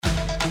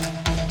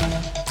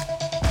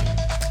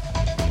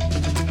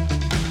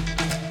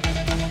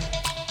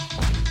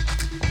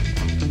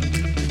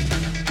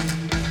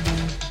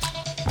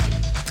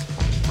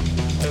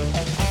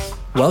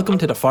Welcome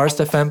to the Forest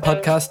FM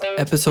podcast,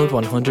 episode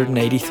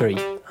 183.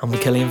 I'm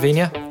Killian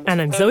Vigna.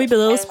 And I'm Zoe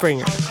Belisle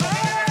Springer.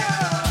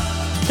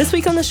 This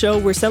week on the show,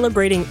 we're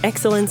celebrating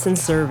excellence in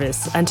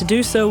service. And to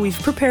do so,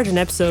 we've prepared an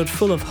episode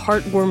full of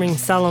heartwarming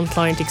salon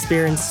client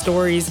experience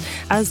stories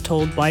as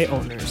told by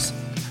owners.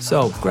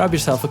 So grab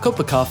yourself a cup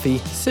of coffee,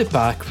 sit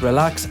back,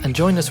 relax, and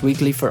join us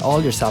weekly for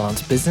all your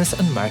salon's business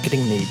and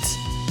marketing needs.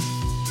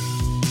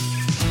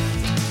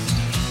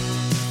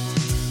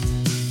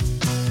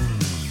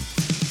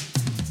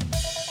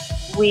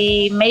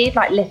 We made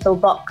like little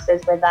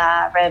boxes with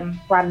our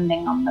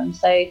branding on them.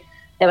 So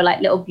they were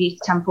like little Beauty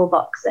Temple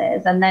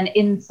boxes. And then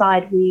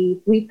inside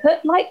we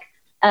put like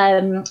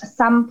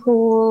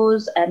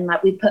samples, and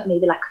like we put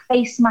maybe like a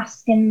face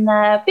mask in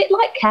there, a bit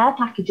like care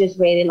packages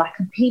really, like,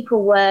 and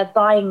people were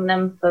buying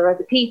them for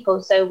other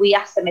people. So we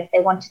asked them if they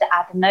wanted to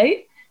add a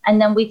note,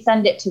 and then we'd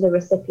send it to the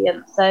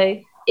recipient. So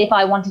if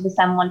I wanted to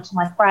send one to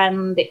my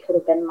friend, it could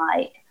have been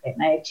like, I don't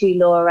know, to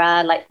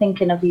Laura, like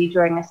thinking of you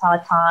during this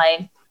hard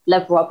time.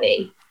 Love,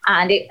 Robbie.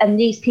 And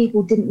these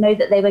people didn't know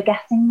that they were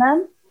getting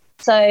them.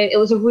 So it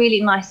was a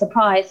really nice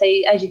surprise. So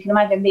as you can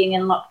imagine, being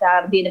in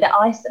lockdown, being a bit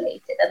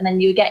isolated, and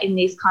then you were getting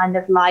these kind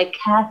of like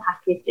care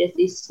packages,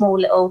 these small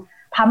little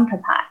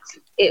pamper packs.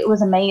 It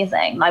was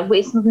amazing. Like,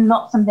 it's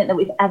not something that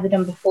we've ever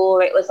done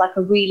before. It was like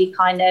a really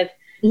kind of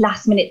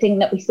last minute thing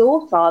that we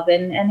thought of,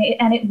 and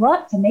it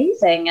worked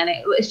amazing. And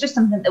it was just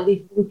something that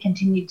we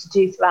continued to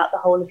do throughout the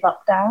whole of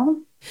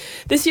lockdown.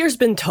 This year's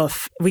been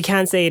tough. We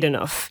can't say it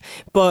enough.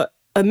 But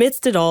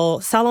amidst it all,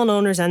 salon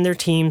owners and their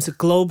teams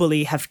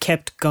globally have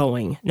kept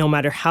going, no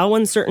matter how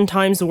uncertain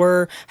times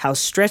were, how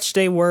stretched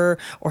they were,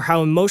 or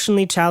how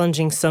emotionally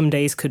challenging some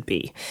days could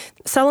be.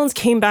 Salons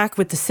came back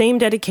with the same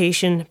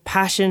dedication,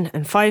 passion,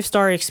 and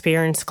 5-star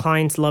experience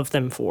clients love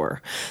them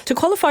for. To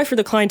qualify for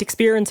the Client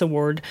Experience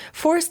Award,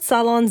 Forest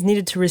salons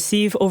needed to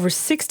receive over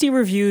 60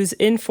 reviews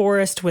in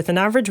Forest with an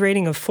average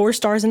rating of 4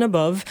 stars and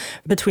above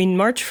between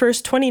March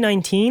 1st,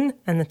 2019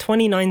 and the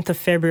 29th of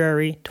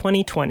February,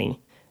 2020.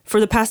 For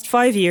the past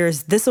 5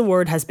 years, this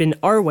award has been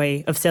our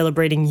way of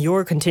celebrating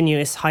your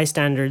continuous high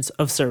standards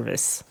of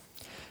service.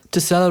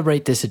 To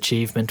celebrate this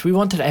achievement, we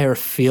wanted to air a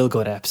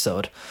feel-good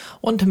episode,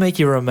 one to make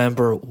you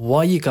remember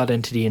why you got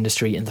into the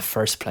industry in the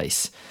first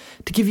place,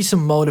 to give you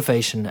some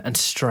motivation and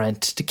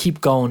strength to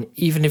keep going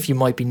even if you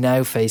might be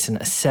now facing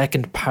a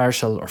second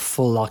partial or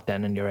full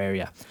lockdown in your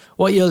area.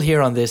 What you'll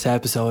hear on this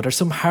episode are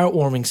some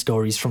heartwarming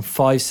stories from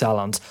 5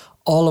 salons,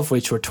 all of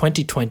which were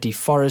 2020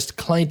 Forest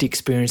Client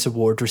Experience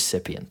Award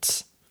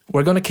recipients.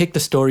 We're going to kick the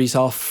stories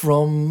off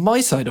from my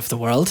side of the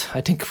world.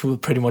 I think we'll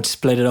pretty much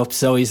split it up,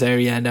 Zoe's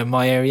area and then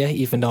my area,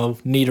 even though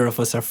neither of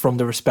us are from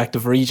the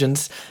respective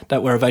regions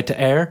that we're about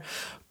to air.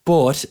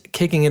 But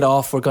kicking it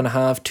off, we're going to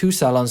have 2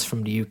 salons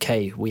from the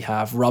UK. We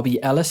have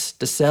Robbie Ellis,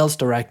 the sales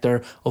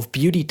director of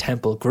Beauty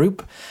Temple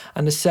Group.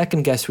 And the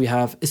second guest we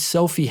have is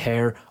Sophie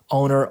Hare,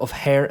 owner of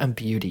Hair and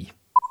Beauty.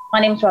 My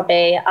name's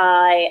Robbie.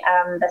 I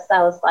am the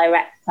sales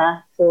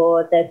director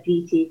for the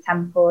Beauty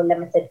Temple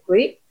Limited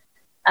Group.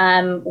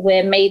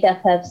 We're made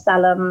up of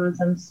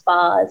salons and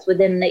spas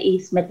within the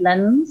East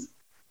Midlands.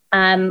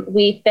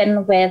 We've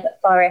been with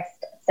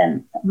Forest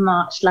since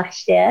March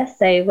last year,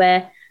 so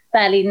we're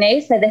fairly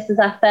new. So this is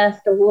our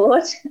first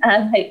award,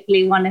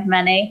 hopefully one of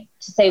many.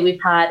 To say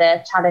we've had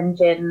a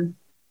challenging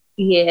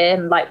year,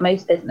 like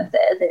most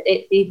businesses,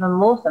 it's even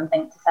more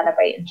something to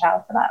celebrate and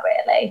shout about,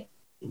 really.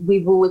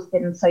 We've always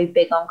been so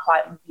big on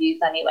client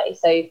reviews anyway,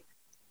 so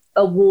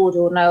award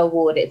or no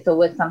award, it's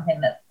always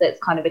something that's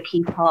kind of a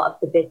key part of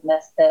the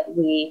business that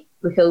we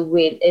feel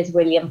is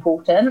really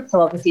important.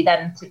 So obviously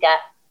then to get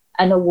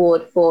an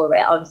award for it,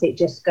 obviously it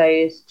just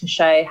goes to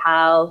show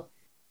how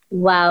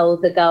well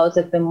the girls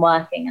have been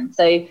working. And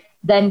so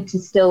then to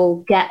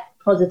still get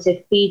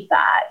positive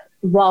feedback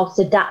whilst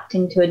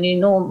adapting to a new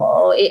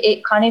normal,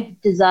 it kind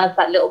of deserves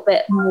that little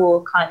bit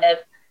more kind of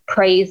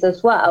praise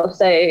as well.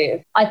 So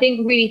I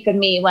think really for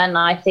me, when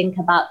I think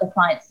about the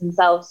clients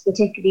themselves,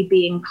 particularly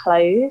being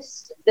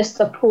closed, the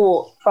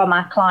support from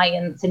our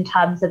clients in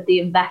terms of the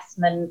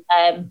investment,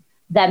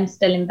 them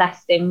still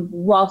investing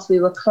whilst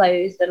we were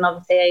closed, and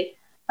obviously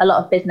a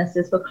lot of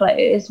businesses were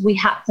closed, we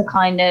had to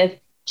kind of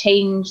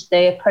change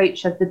the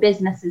approach of the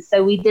businesses.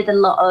 So we did a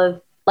lot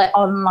of like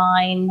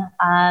online,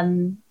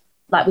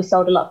 like we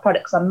sold a lot of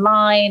products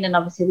online, and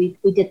obviously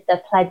we did the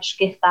pledge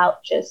gift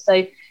vouchers.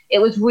 So it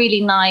was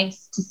really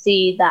nice to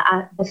see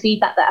that the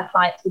feedback that our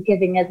clients were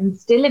giving us and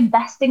still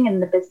investing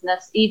in the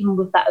business, even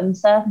with that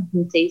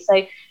uncertainty.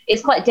 So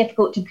it's quite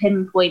difficult to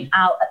pinpoint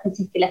out a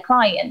particular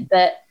client,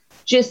 but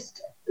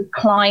just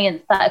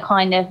clients that are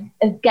kind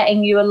of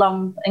getting you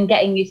along and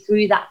getting you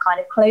through that kind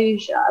of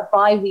closure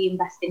by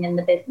reinvesting in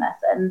the business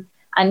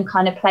and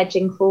kind of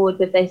pledging forward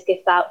with those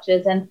gift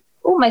vouchers and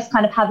almost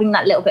kind of having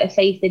that little bit of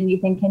faith in you,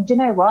 thinking, do you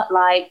know what,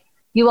 like,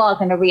 you are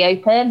going to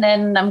reopen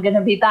and I'm going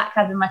to be back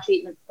having my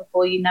treatments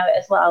before you know it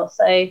as well.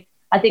 So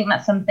I think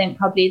that's something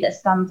probably that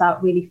stands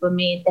out really for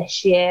me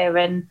this year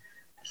and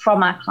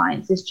from our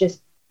clients is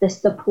just the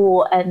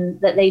support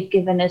and that they've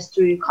given us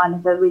through kind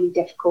of a really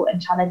difficult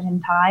and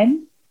challenging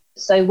time.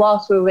 So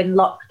whilst we were in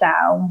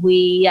lockdown,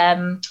 we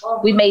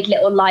made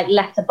little like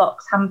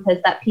letterbox hampers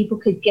that people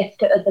could gift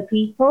to other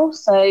people.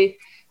 So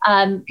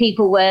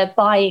people were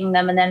buying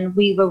them and then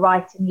we were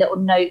writing little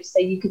notes so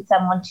you could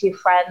send one to your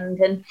friend.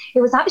 And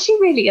it was actually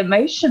really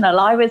emotional.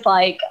 I was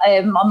like,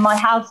 my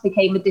house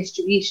became a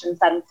distribution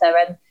centre.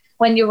 And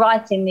when you're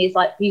writing these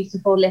like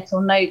beautiful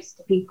little notes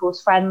to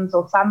people's friends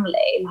or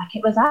family, like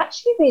it was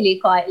actually really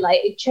quite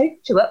like, it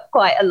choked you up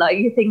quite a lot.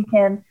 You're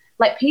thinking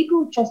like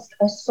people just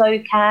are so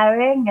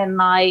caring and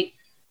like,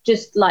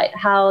 just like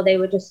how they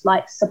were just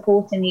like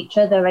supporting each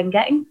other and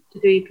getting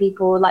through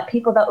people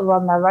that were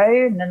on their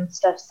own and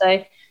stuff.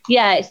 So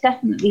yeah, it's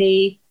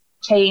definitely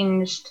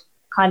changed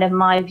kind of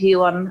my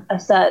view on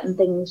certain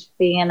things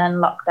being in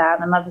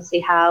lockdown, and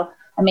obviously how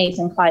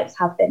amazing clients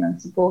have been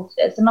and supported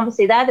us. And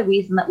obviously they're the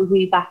reason that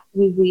we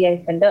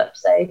reopened up.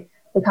 So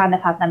we kind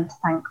of have them to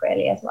thank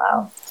really as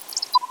well.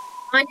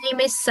 My name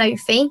is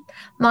Sophie.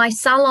 My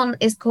salon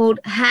is called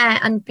Hair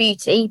and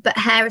Beauty, but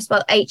hair is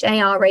spelled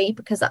Hare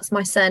because that's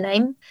my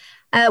surname.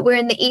 We're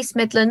in the East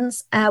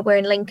Midlands. We're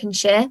in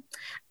Lincolnshire.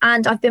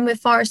 And I've been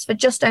with Forest for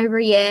just over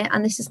a year.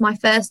 And this is my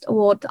first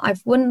award that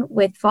I've won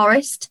with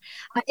Forest.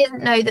 I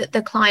didn't know that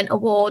the client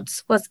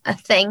awards was a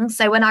thing.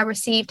 So when I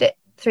received it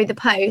through the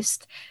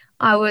post,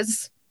 I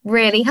was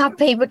really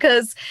happy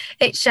because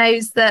it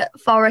shows that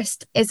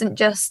Forest isn't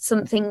just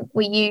something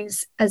we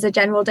use as a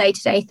general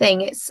day-to-day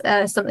thing. It's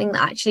something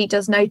that actually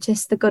does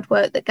notice the good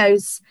work that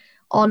goes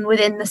on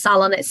within the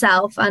salon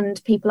itself,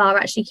 and people are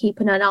actually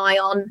keeping an eye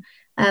on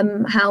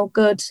how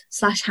good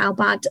 / how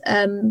bad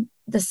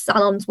the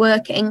salon's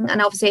working,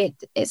 and obviously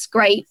it's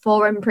great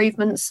for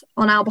improvements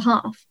on our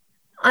behalf.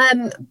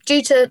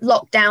 Due to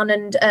lockdown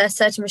and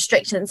certain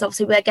restrictions,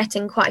 obviously we're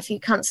getting quite a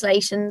few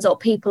cancellations, or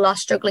people are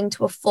struggling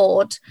to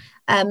afford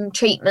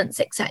treatments,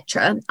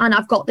 etc. And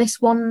I've got this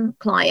one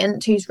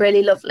client who's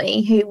really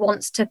lovely, who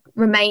wants to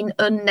remain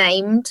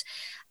unnamed,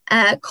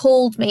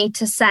 called me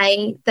to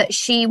say that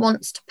she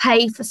wants to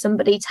pay for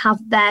somebody to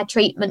have their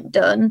treatment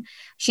done.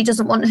 She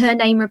doesn't want her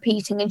name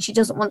repeating, and she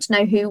doesn't want to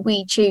know who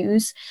we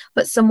choose,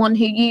 but someone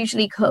who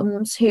usually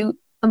comes, who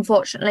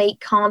unfortunately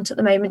can't at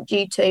the moment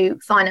due to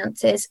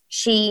finances.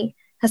 She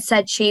has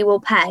said she will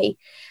pay.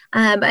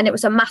 And it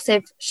was a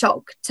massive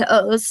shock to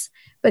us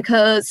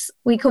because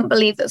we couldn't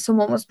believe that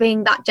someone was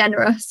being that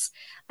generous,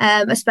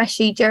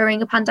 especially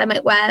during a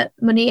pandemic where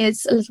money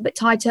is a little bit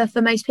tighter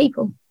for most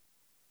people.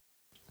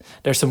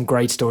 There's some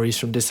great stories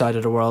from this side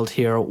of the world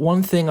here.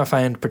 One thing I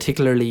found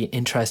particularly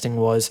interesting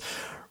was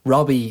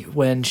Robbie,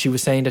 when she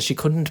was saying that she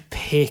couldn't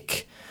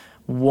pick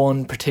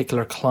one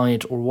particular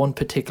client or one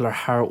particular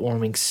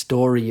heartwarming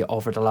story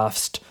over the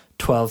last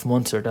 12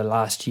 months or the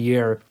last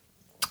year.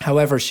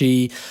 However,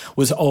 she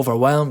was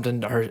overwhelmed,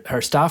 and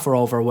her staff were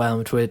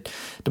overwhelmed with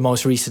the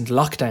most recent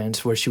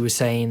lockdowns, where she was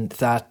saying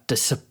that the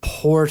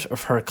support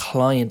of her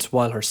clients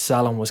while her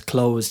salon was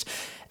closed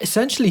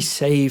essentially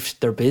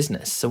saved their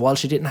business. So while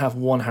she didn't have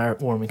one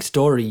heartwarming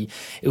story,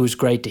 it was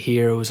great to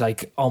hear. It was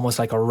like almost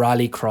like a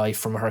rally cry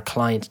from her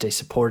clients. They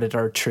supported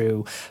her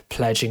through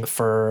pledging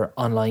for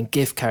online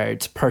gift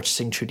cards,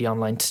 purchasing through the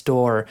online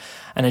store,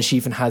 and then she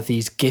even had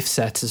these gift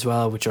sets as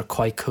well, which are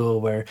quite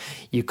cool, where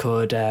you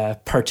could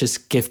purchase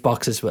gift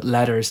boxes with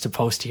letters to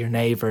post to your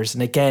neighbours.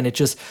 And again, it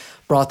just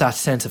brought that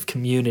sense of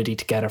community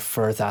together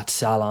for that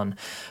salon.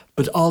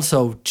 But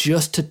also,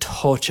 just to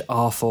touch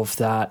off of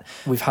that,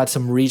 we've had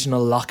some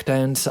regional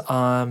lockdowns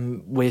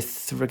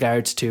with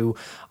regards to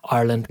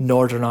Ireland.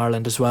 Northern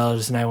Ireland as well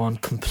is now on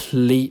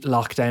complete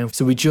lockdown.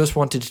 So we just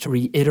wanted to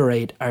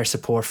reiterate our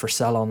support for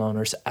salon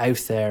owners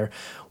out there.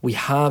 We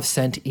have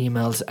sent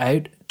emails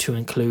out to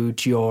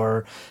include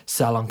your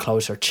salon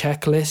closure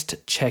checklist.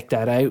 Check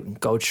that out and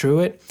go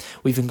through it.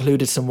 We've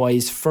included some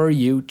ways for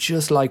you,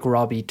 just like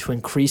Robbie, to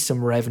increase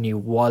some revenue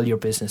while your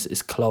business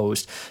is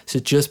closed. So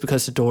just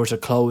because the doors are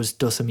closed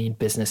doesn't mean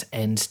business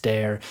ends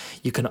there.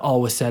 You can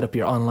always set up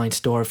your online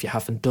store if you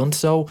haven't done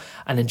so,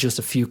 and in just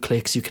a few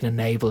clicks you can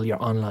enable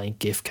your online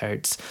gift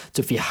cards. So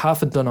if you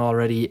haven't done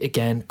already,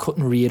 again,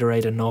 couldn't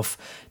reiterate enough,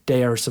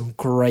 they are some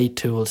great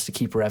tools to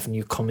keep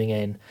revenue coming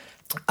in.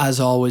 As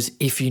always,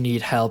 if you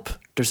need help,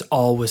 there's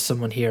always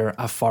someone here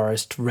at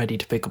Forest ready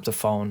to pick up the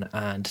phone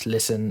and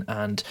listen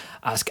and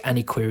ask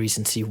any queries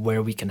and see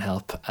where we can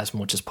help as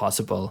much as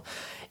possible.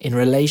 In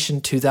relation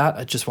to that,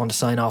 I just want to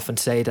sign off and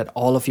say that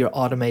all of your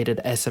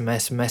automated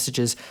SMS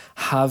messages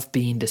have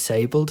been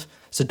disabled.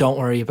 So don't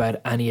worry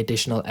about any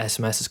additional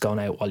SMSs going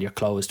out while you're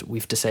closed.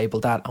 We've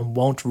disabled that and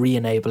won't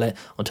re-enable it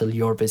until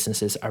your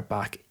businesses are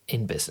back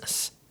in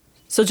business.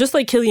 So just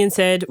like Killian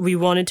said, we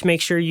wanted to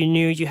make sure you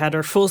knew you had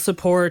our full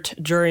support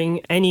during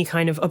any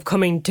kind of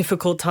upcoming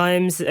difficult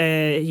times.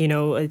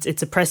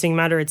 It's a pressing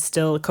matter. It's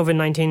still,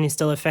 COVID-19 is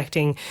still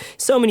affecting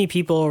so many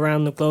people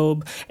around the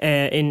globe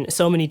in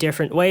so many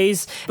different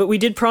ways. But we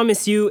did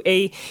promise you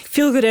a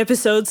feel-good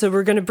episode, so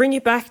we're going to bring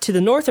you back to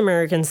the North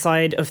American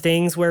side of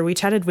things, where we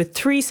chatted with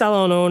 3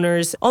 salon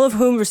owners, all of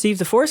whom received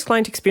the Forest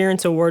Client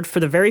Experience Award for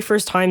the very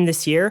first time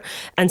this year.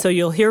 And so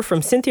you'll hear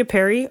from Cynthia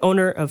Perry,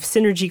 owner of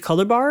Synergy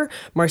Color Bar,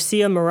 Marcia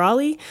Marcia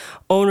Morali,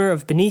 owner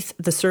of Beneath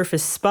the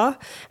Surface Spa,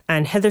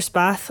 and Heather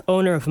Spath,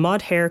 owner of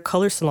Mod Hair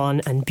Color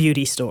Salon and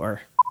Beauty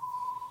Store.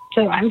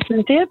 So I'm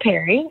Cynthia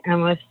Perry.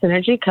 I'm with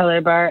Synergy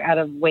Color Bar out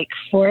of Wake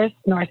Forest,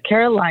 North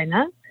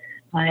Carolina.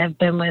 I have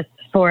been with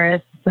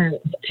Forest since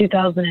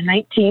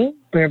 2019.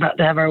 We're about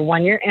to have our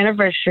 1-year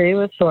anniversary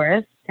with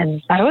Forest.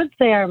 And I would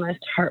say our most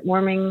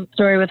heartwarming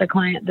story with a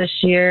client this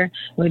year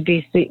would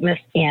be sweet Miss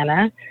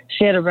Anna.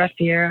 She had a rough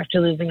year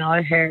after losing all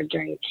her hair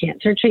during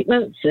cancer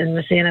treatments, and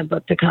Miss Anna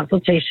booked a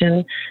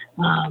consultation,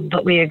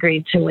 but we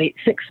agreed to wait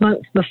 6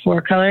 months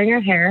before coloring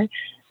her hair,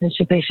 and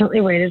she patiently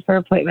waited for her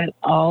appointment,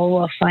 all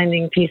while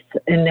finding peace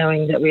in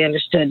knowing that we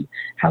understood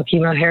how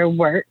chemo hair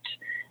worked.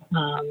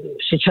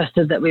 She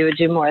trusted that we would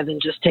do more than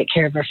just take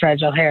care of her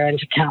fragile hair and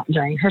to count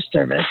during her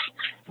service.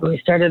 We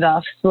started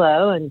off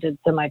slow and did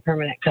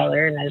semi-permanent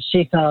color, and as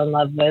she fell in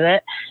love with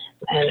it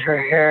and her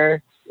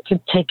hair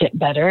could take it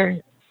better,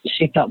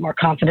 she felt more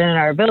confident in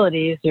our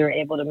abilities. We were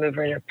able to move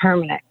her to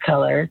permanent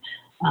color.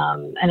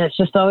 And it's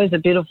just always a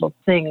beautiful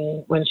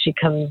thing when she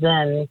comes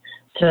in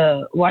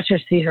to watch her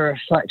see her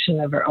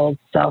reflection of her old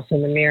self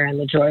in the mirror and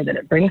the joy that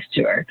it brings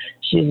to her.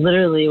 She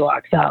literally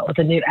walks out with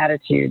a new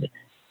attitude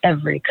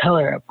every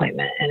color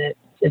appointment, and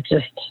it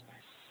just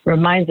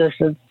reminds us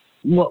of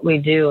what we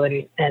do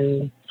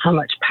and how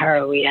much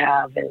power we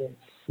have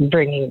in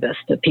bringing this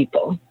to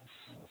people.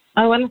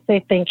 I want to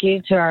say thank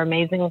you to our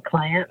amazing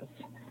clients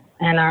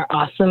and our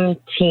awesome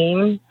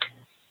team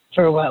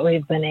for what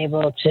we've been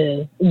able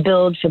to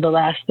build for the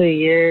last 3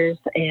 years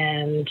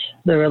and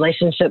the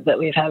relationship that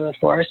we've had with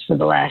Forest for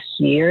the last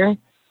year.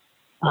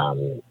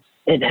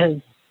 It has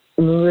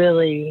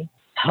really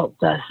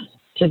helped us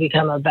to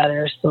become a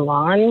better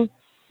salon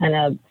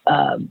and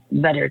a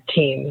better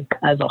team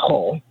as a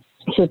whole.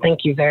 So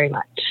thank you very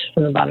much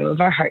from the bottom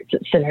of our hearts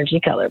at Synergy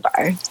Color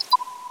Bar.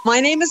 My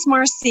name is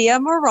Marcia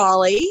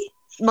Morali.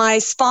 My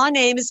spa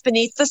name is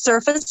Beneath the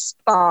Surface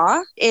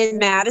Spa in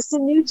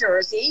Madison, New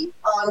Jersey.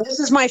 This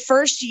is my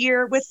first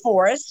year with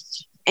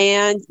Forest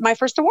and my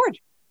first award.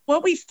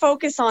 What we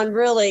focus on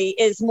really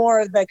is more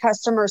of the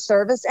customer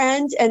service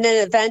end, and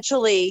then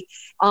eventually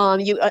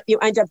you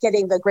end up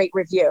getting the great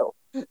review.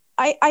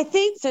 I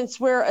think since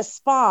we're a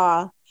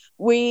spa,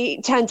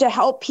 we tend to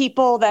help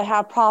people that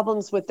have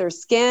problems with their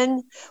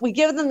skin. We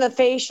give them the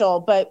facial,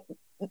 but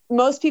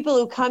most people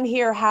who come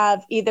here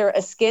have either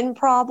a skin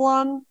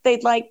problem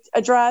they'd like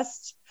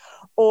addressed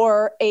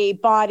or a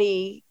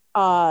body,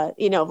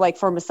 like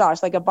for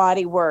massage, like a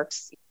body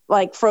works,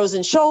 like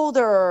frozen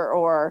shoulder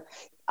or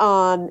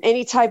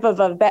any type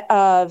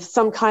of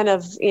some kind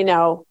of,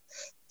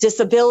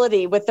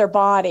 disability with their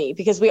body,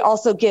 because we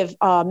also give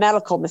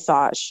medical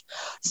massage.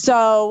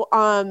 So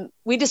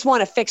we just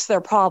want to fix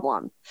their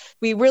problem.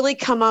 We really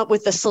come up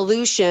with a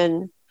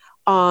solution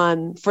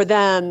for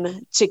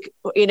them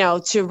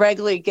to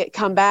regularly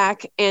come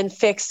back and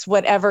fix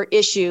whatever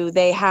issue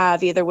they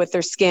have, either with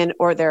their skin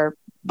or their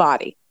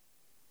body.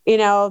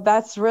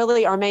 That's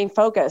really our main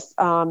focus.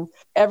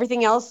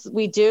 Everything else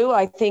we do,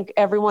 I think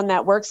everyone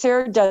that works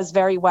here does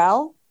very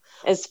well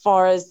as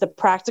far as the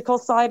practical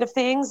side of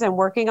things and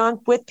working on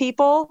with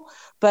people.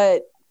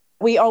 But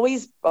we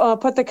always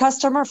put the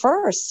customer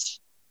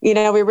first. We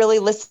really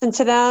listen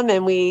to them,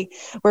 and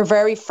we're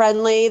very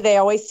friendly. They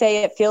always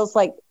say it feels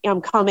like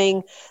I'm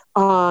coming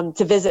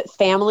to visit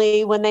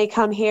family when they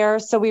come here.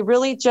 So we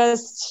really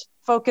just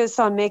focus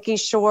on making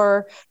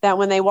sure that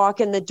when they walk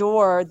in the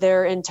door,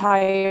 their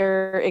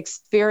entire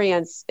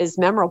experience is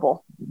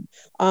memorable.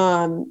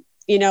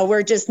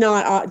 We're just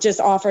not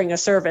just offering a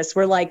service.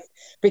 We're like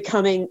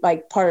becoming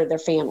like part of their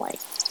family.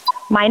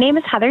 My name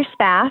is Heather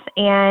Spath,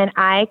 and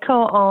I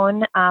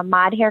co-own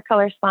Mod Hair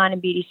Color Salon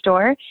and Beauty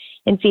Store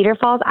in Cedar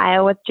Falls,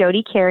 Iowa with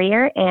Jody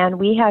Carrier, and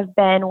we have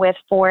been with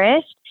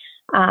Forest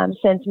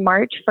since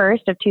March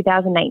 1st of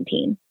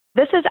 2019.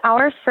 This is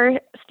our first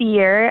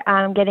year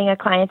getting a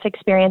Client's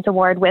Experience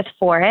Award with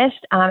Forest.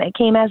 It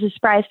came as a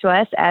surprise to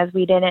us, as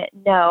we didn't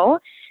know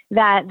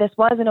that this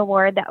was an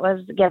award that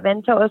was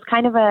given. So it was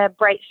kind of a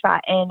bright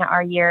spot in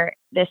our year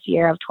this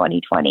year of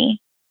 2020.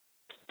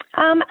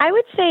 I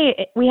would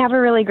say we have a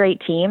really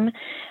great team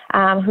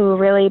who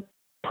really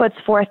puts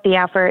forth the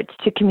effort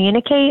to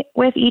communicate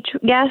with each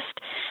guest,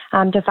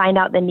 to find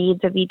out the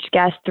needs of each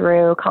guest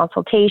through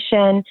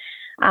consultation,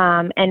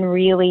 and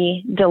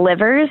really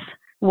delivers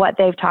what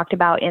they've talked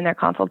about in their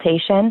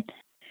consultation.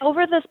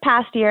 Over this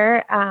past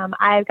year,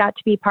 I've got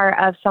to be part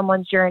of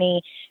someone's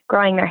journey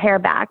growing their hair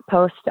back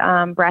post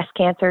breast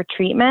cancer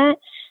treatment.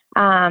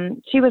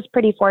 She was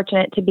pretty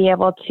fortunate to be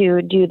able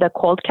to do the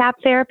cold cap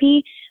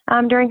therapy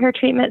during her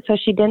treatment, so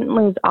she didn't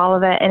lose all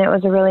of it. And it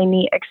was a really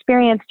neat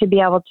experience to be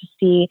able to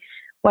see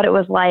what it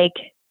was like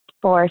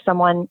for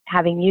someone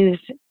having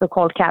used the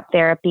cold cap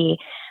therapy.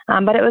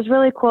 But it was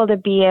really cool to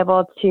be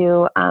able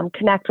to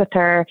connect with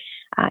her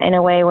in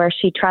a way where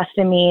she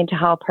trusted me to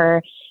help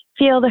her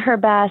feel her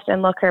best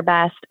and look her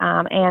best.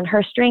 And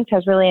her strength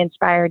has really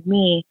inspired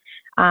me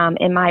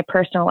in my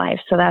personal life.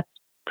 So that's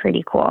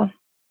pretty cool.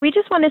 We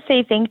just want to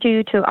say thank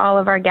you to all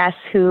of our guests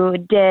who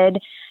did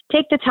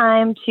take the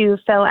time to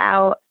fill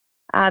out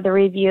the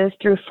reviews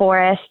through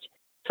Forest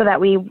so that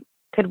we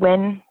could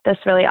win this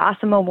really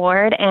awesome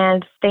award.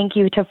 And thank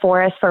you to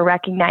Forest for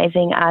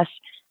recognizing us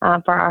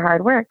for our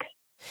hard work.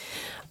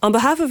 On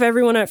behalf of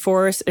everyone at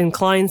Forest and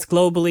clients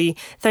globally,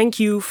 thank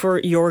you for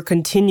your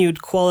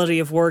continued quality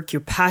of work, your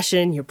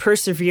passion, your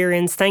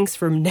perseverance. Thanks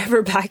for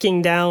never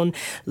backing down,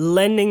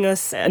 lending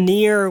us an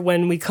ear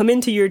when we come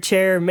into your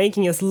chair,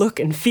 making us look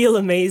and feel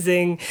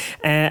amazing.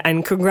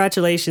 And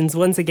congratulations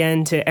once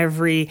again to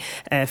every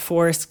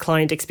Forest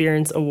Client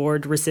Experience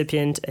Award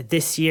recipient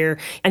this year.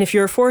 And if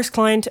you're a Forest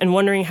client and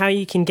wondering how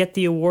you can get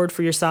the award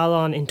for your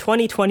salon in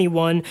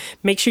 2021,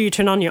 make sure you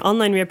turn on your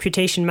online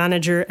reputation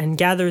manager and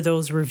gather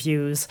those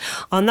reviews.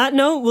 On that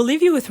note, we'll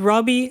leave you with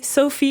Robbie,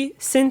 Sophie,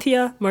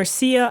 Cynthia,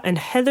 Marcia, and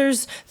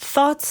Heather's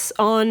thoughts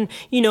on,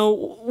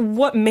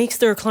 what makes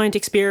their client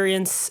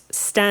experience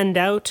stand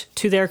out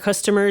to their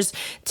customers,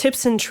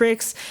 tips and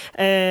tricks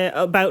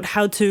about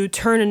how to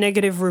turn a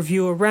negative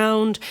review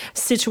around,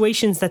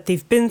 situations that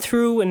they've been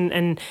through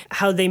and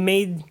how they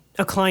made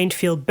a client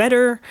feel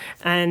better,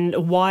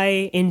 and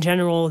why in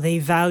general they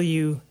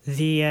value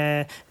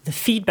the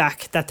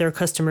feedback that their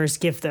customers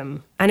give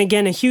them. And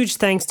again, a huge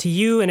thanks to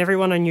you and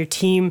everyone on your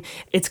team.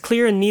 It's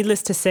clear and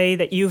needless to say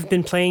that you've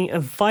been playing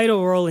a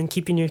vital role in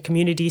keeping your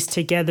communities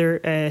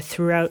together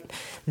throughout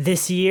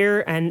this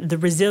year, and the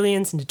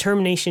resilience and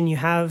determination you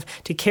have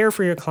to care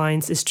for your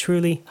clients is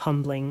truly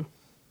humbling.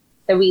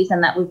 The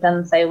reason that we've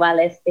done so well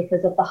is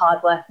because of the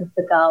hard work of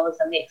the girls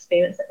and the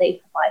experience that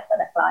they provide for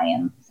their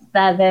clients.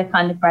 They're the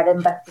kind of bread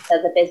and butter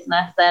to the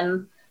business.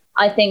 And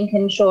I think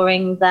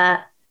ensuring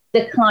that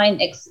the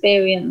client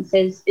experience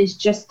is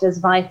just as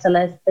vital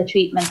as the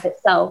treatment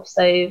itself.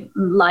 So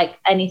like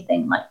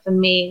anything, like for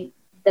me,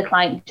 the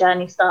client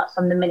journey starts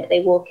from the minute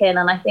they walk in.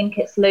 And I think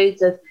it's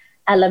loads of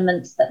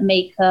elements that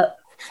make up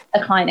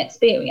a client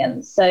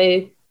experience.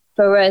 So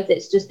for us,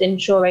 it's just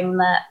ensuring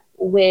that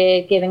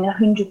we're giving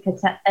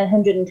 100%,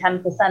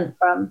 110%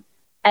 from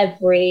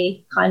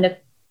every kind of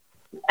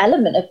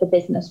element of the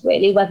business,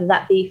 really, whether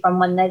that be from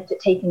when they're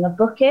taking a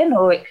booking,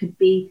 or it could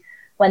be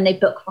when they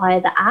book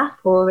via the app,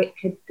 or it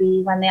could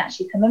be when they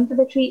actually come in for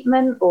the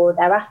treatment, or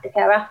their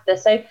aftercare after.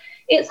 So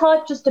it's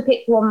hard just to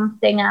pick one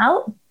thing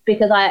out,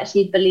 because I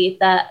actually believe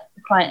that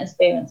the client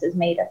experience is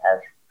made up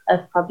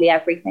of probably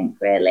everything,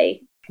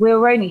 really.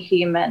 We're only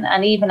human,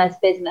 and even as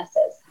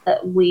businesses,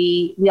 that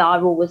we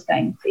are always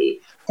going to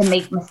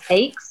make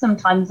mistakes,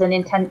 sometimes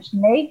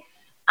unintentionally.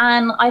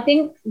 And I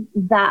think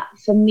that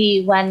for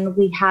me, when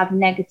we have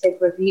negative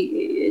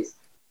reviews,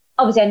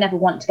 obviously I never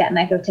want to get a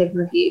negative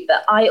review,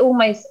 but I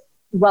almost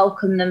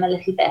welcome them a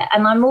little bit.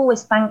 And I'm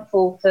always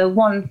thankful for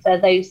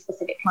those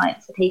specific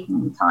clients for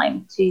taking the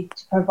time to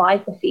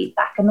provide the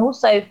feedback, and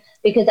also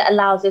because it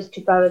allows us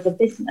to grow as a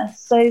business.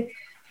 So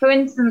for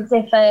instance,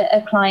 if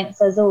a client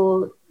says,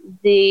 oh,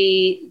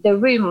 the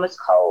room was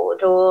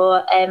cold,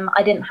 or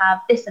I didn't have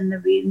this in the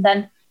room,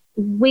 then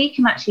we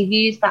can actually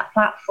use that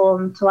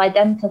platform to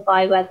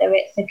identify whether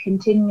it's a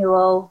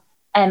continual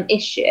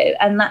issue.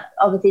 And that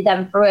obviously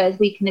then for us,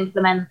 we can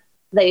implement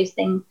those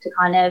things to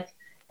kind of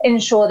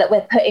ensure that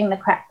we're putting the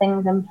correct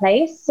things in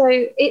place. So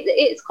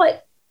it's quite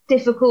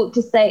difficult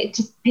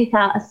to pick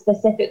out a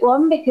specific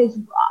one, because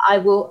I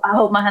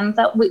hold my hands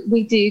up.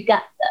 We do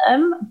get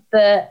them,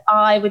 but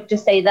I would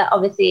just say that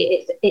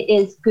obviously it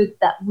is good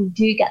that we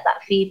do get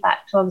that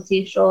feedback to obviously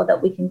ensure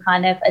that we can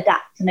kind of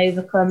adapt and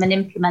overcome and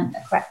implement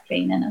the correct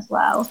training as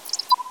well.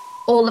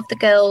 All of the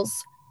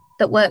girls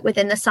that work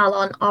within the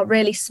salon are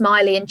really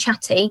smiley and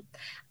chatty,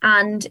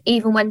 and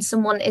even when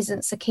someone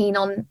isn't so keen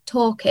on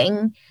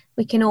talking,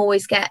 we can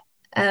always get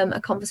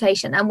a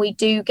conversation. And we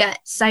do get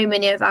so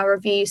many of our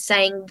reviews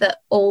saying that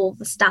all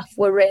the staff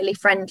were really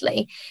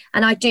friendly.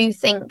 And I do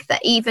think that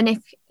even if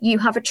you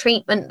have a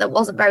treatment that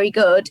wasn't very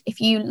good,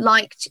 if you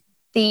liked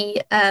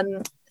the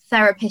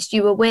therapist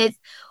you were with,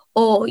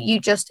 or you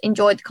just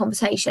enjoyed the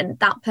conversation,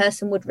 that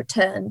person would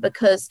return,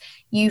 because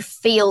you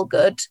feel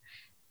good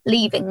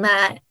leaving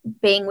there,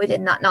 being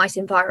within that nice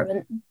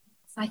environment.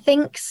 I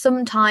think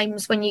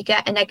sometimes when you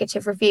get a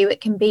negative review, it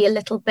can be a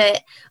little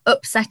bit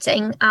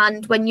upsetting.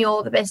 And when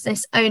you're the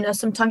business owner,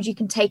 sometimes you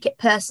can take it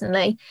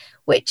personally,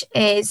 which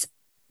is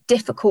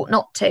difficult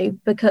not to,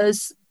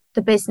 because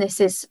the business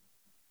is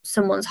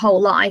someone's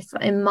whole life.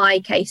 In my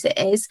case, it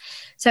is.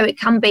 So it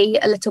can be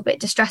a little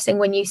bit distressing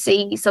when you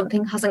see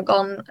something hasn't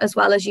gone as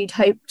well as you'd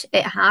hoped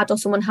it had, or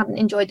someone hadn't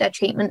enjoyed their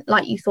treatment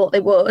like you thought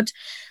they would.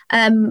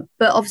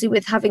 But obviously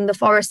with having the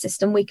Forest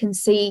system, we can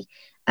see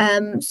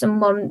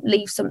someone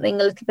leave something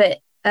a little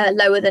bit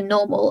lower than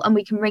normal, and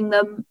we can ring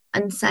them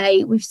and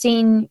say, we've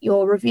seen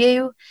your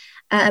review,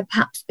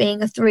 perhaps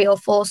being a 3 or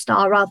 4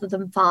 star rather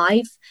than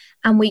 5,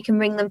 and we can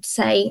ring them to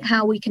say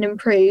how we can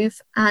improve.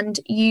 And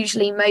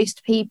usually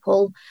most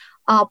people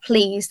are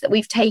pleased that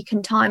we've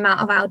taken time out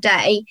of our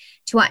day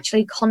to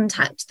actually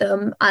contact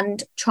them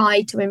and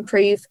try to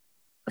improve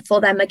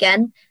for them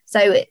again.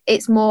 So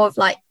it's more of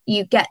like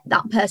you get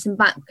that person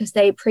back because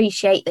they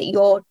appreciate that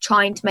you're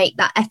trying to make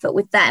that effort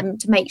with them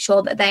to make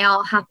sure that they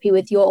are happy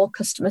with your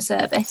customer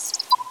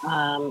service.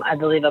 I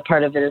believe a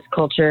part of it is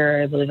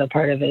culture. I believe a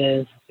part of it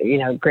is,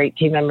 great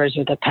team members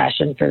with a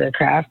passion for their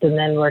craft, and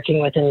then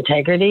working with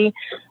integrity.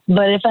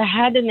 But if I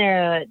had to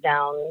narrow it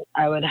down,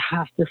 I would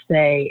have to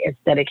say it's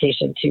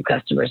dedication to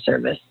customer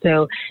service.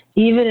 So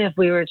even if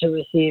we were to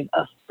receive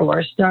a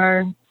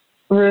 4-star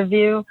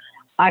review,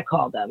 I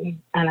call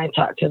them and I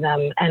talk to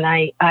them, and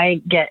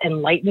I get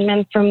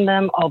enlightenment from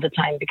them all the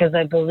time, because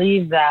I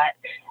believe that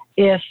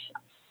if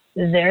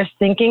they're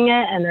thinking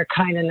it and they're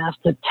kind enough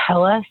to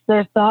tell us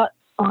their thoughts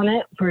on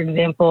it. For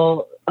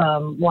example,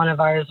 one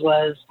of ours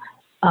was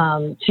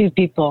two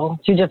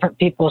different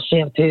people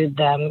shampooed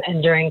them,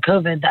 and during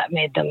COVID that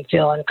made them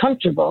feel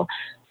uncomfortable.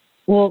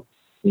 Well,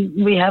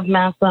 we have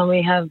masks on,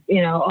 we have we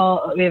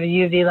have a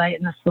UV light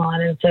in the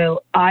salon, and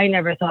so I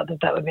never thought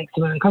that would make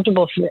someone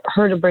uncomfortable. For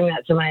her to bring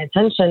that to my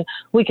attention,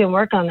 we can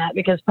work on that,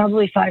 because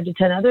probably 5 to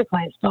 10 other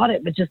clients thought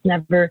it but just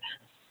never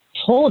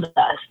told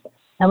us.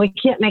 And we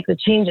can't make the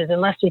changes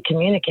unless we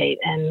communicate.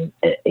 And,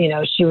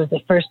 she was a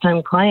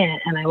first-time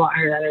client, and I want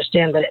her to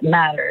understand that it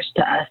matters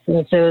to us.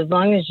 And so as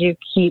long as you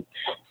keep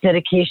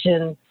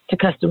dedication to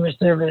customer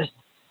service,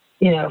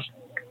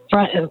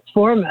 front and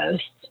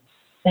foremost,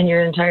 and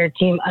your entire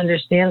team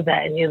understands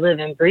that, and you live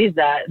and breathe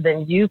that,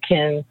 then you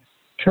can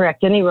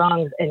correct any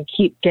wrongs and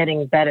keep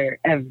getting better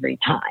every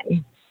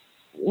time.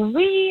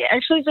 We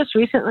actually just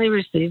recently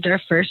received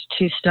our first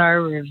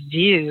 2-star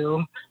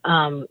review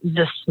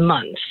this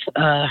month.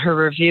 Her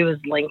review is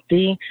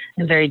lengthy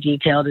and very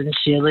detailed, and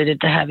she alluded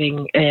to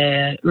having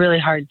a really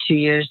hard 2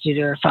 years due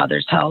to her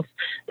father's health.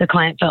 The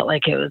client felt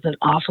like it was an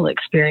awful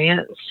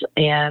experience,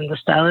 and the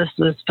stylist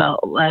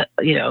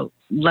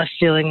left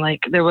feeling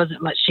like there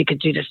wasn't much she could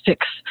do to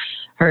fix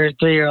her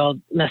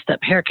 3-year-old messed up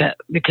haircut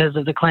because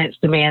of the client's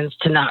demands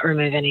to not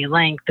remove any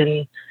length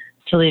and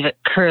to leave it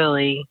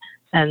curly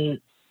and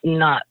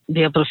not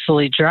be able to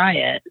fully dry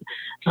it.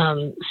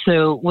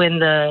 So when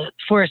the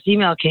Forest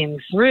email came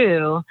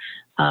through,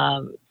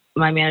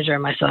 my manager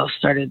and myself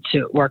started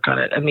to work on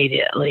it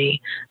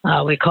immediately.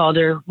 We called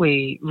her,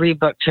 we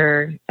rebooked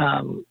her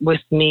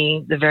with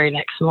me the very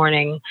next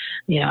morning.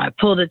 I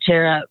pulled a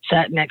chair up,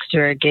 sat next to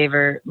her, gave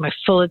her my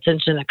full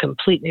attention, a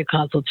complete new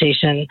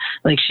consultation,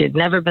 like she had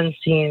never been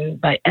seen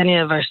by any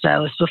of our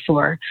stylists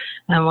before.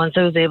 And once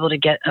I was able to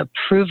get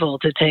approval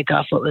to take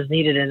off what was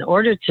needed in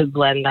order to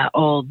blend that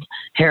old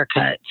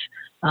haircut,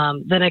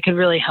 then I could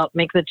really help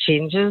make the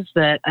changes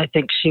that I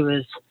think she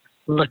was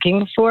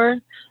looking for.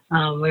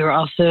 We were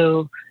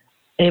also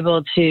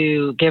able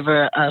to give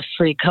her a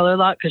free color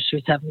lock because she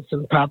was having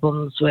some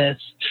problems with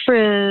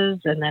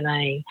frizz. And then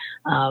I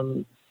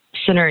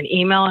sent her an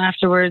email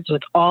afterwards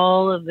with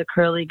all of the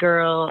curly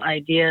girl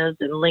ideas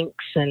and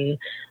links and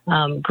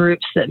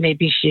groups that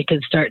maybe she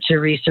could start to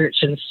research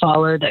and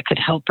follow that could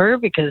help her,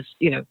 because,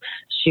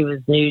 she was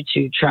new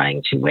to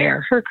trying to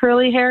wear her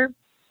curly hair.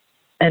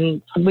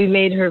 And we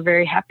made her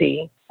very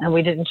happy, and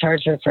we didn't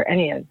charge her for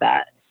any of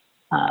that.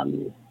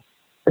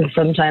 And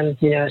sometimes,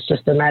 it's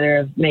just a matter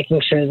of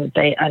making sure that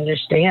they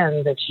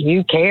understand that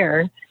you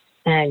care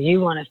and you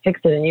want to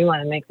fix it and you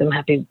want to make them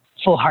happy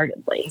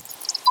full-heartedly.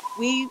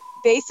 We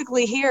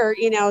basically here,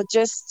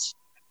 just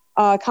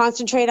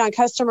concentrate on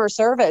customer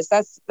service.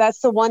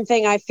 That's the one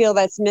thing I feel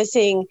that's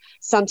missing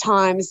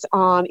sometimes,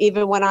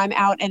 even when I'm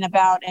out and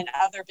about in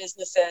other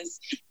businesses,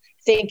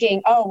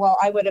 thinking, oh, well,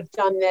 I would have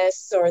done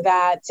this or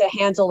that to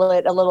handle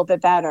it a little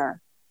bit better.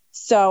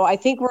 So I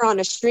think we're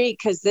on a streak,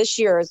 because this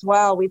year as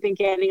well, we've been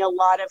getting a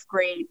lot of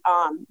great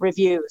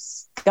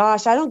reviews.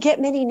 Gosh, I don't get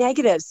many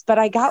negatives, but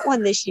I got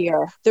one this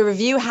year. The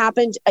review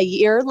happened a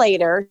year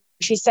later.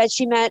 She said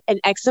she met an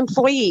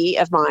ex-employee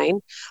of mine,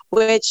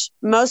 which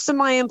most of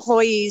my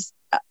employees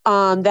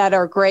that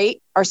are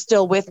great are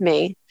still with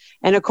me.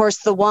 And of course,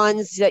 the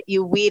ones that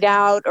you weed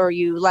out or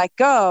you let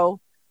go,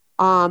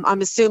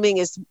 I'm assuming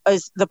is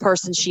the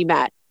person she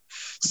met.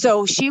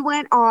 So she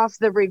went off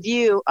the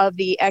review of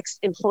the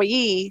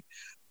ex-employee,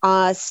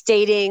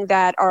 stating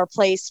that our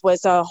place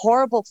was a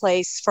horrible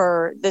place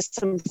for this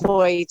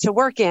employee to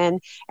work in,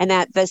 and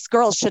that this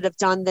girl should have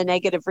done the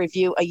negative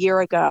review a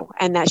year ago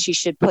and that she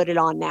should put it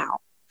on now.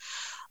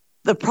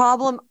 The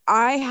problem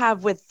I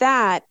have with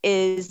that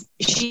is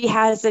she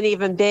hasn't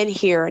even been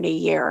here in a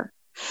year.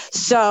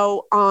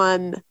 So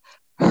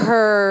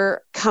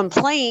her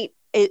complaint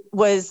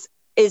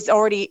is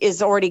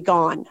already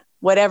gone.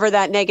 Whatever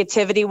that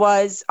negativity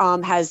was,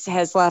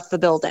 has left the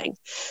building.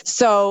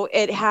 So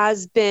it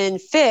has been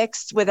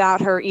fixed without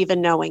her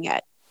even knowing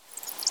it.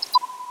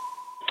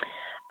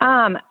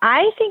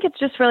 I think it's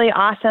just really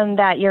awesome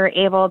that you're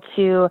able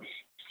to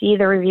see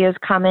the reviews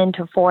come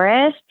into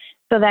Forest,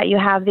 so that you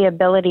have the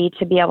ability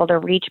to be able to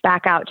reach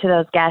back out to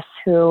those guests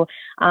who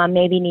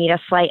maybe need a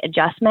slight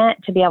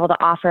adjustment, to be able to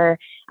offer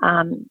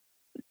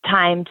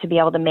time to be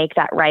able to make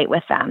that right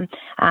with them.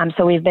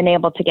 So we've been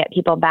able to get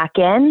people back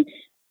in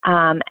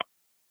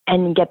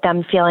and get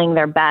them feeling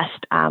their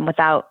best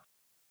without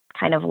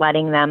kind of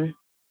letting them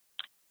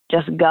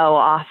just go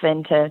off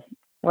into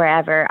we're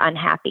ever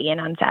unhappy and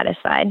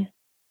unsatisfied.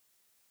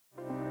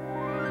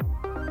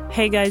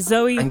 Hey guys,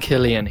 Zoe and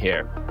Killian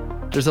here.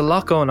 There's a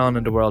lot going on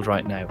in the world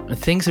right now, and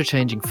things are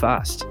changing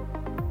fast.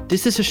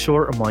 This is a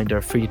short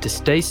reminder for you to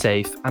stay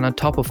safe and on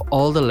top of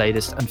all the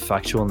latest and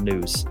factual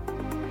news.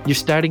 Your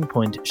starting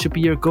point should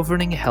be your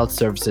Governing Health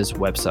Services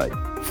website.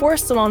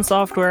 Forest Salon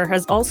Software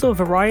has also a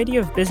variety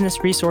of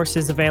business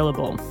resources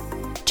available.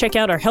 Check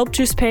out our Help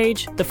Juice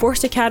page, the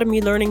Forest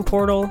Academy Learning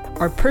Portal,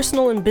 our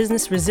personal and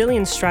business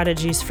resilience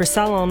strategies for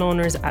salon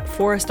owners at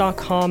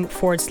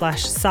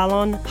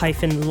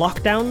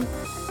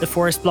forest.com/salon-lockdown, the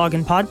Forest blog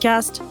and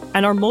podcast,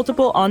 and our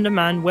multiple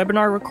on-demand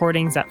webinar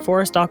recordings at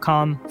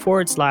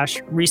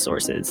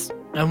forest.com/resources.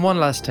 And one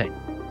last thing.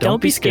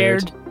 Don't be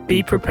scared,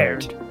 be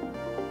prepared.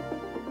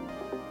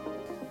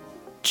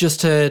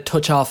 Just to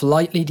touch off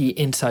lightly the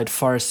Inside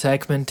Forest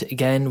segment,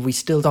 again, we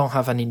still don't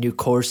have any new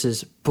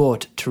courses,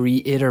 but to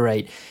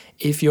reiterate,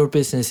 if your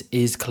business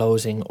is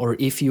closing or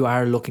if you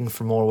are looking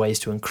for more ways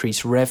to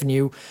increase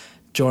revenue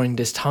during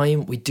this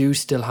time, we do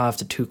still have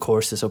the 2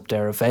 courses up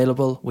there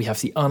available. We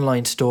have the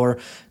online store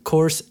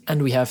course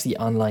and we have the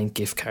online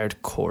gift card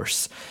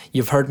course.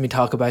 You've heard me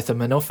talk about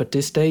them enough at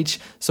this stage,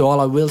 so all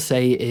I will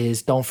say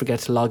is don't forget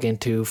to log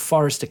into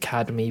Forest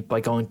Academy by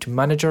going to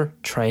Manager,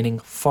 Training,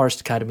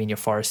 Forest Academy in your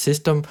Forest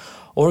system,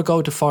 or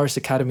go to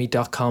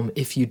forestacademy.com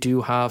if you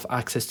do have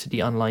access to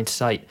the online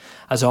site.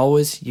 As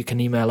always, you can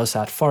email us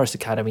at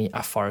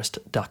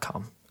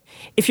forestacademy@forest.com.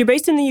 If you're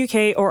based in the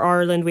UK or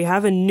Ireland, we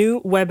have a new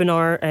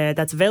webinar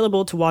that's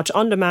available to watch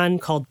on demand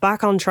called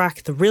Back on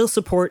Track, the real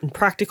support and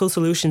practical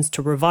solutions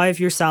to revive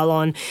your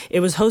salon.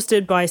 It was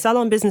hosted by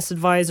Salon Business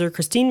Advisor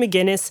Christine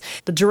McGuinness.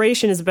 The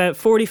duration is about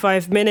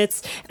 45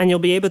 minutes and you'll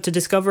be able to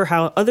discover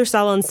how other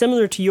salons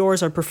similar to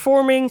yours are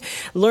performing,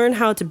 learn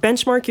how to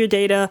benchmark your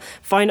data,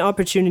 find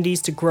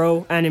opportunities to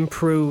grow and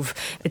improve.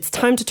 It's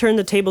time to turn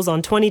the tables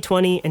on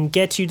 2020 and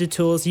get you the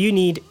tools you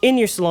need in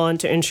your salon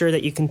to ensure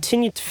that you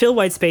continue to fill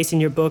white space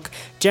in your book,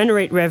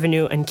 generate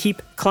revenue and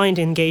keep client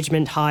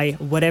engagement high,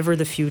 whatever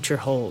the future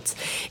holds.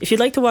 If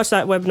you'd like to watch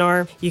that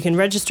webinar, you can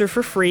register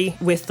for free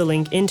with the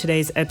link in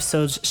today's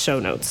episode's show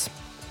notes.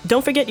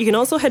 Don't forget, you can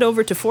also head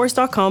over to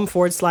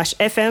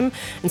forest.com/FM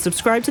and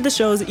subscribe to the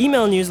show's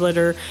email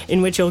newsletter,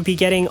 in which you'll be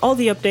getting all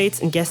the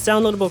updates and guest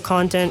downloadable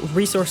content,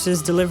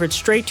 resources delivered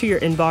straight to your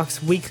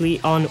inbox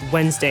weekly on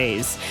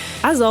Wednesdays.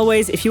 As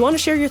always, if you want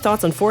to share your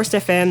thoughts on Forest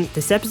FM,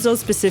 this episode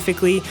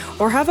specifically,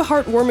 or have a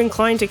heartwarming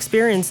client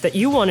experience that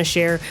you want to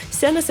share,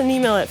 send us an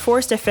email at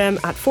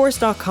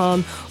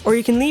forestfm@forest.com, or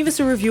you can leave us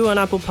a review on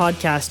Apple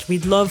Podcast.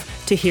 We'd love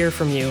to hear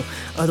from you.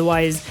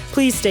 Otherwise,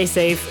 please stay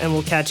safe and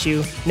we'll catch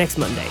you next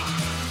Monday.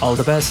 All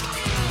the best.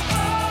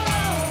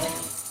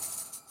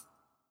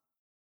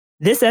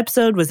 This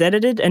episode was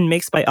edited and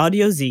mixed by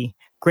Audio Z.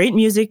 Great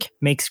music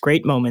makes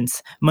great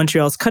moments.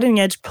 Montreal's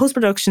cutting-edge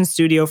post-production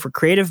studio for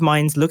creative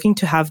minds looking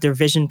to have their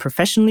vision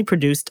professionally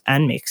produced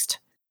and mixed.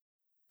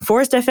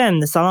 Forest FM,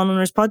 the Salon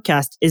Owners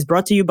Podcast, is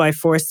brought to you by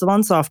Forest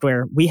Salon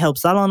Software. We help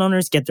salon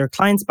owners get their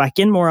clients back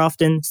in more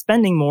often,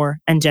 spending more,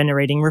 and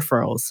generating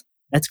referrals.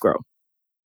 Let's grow.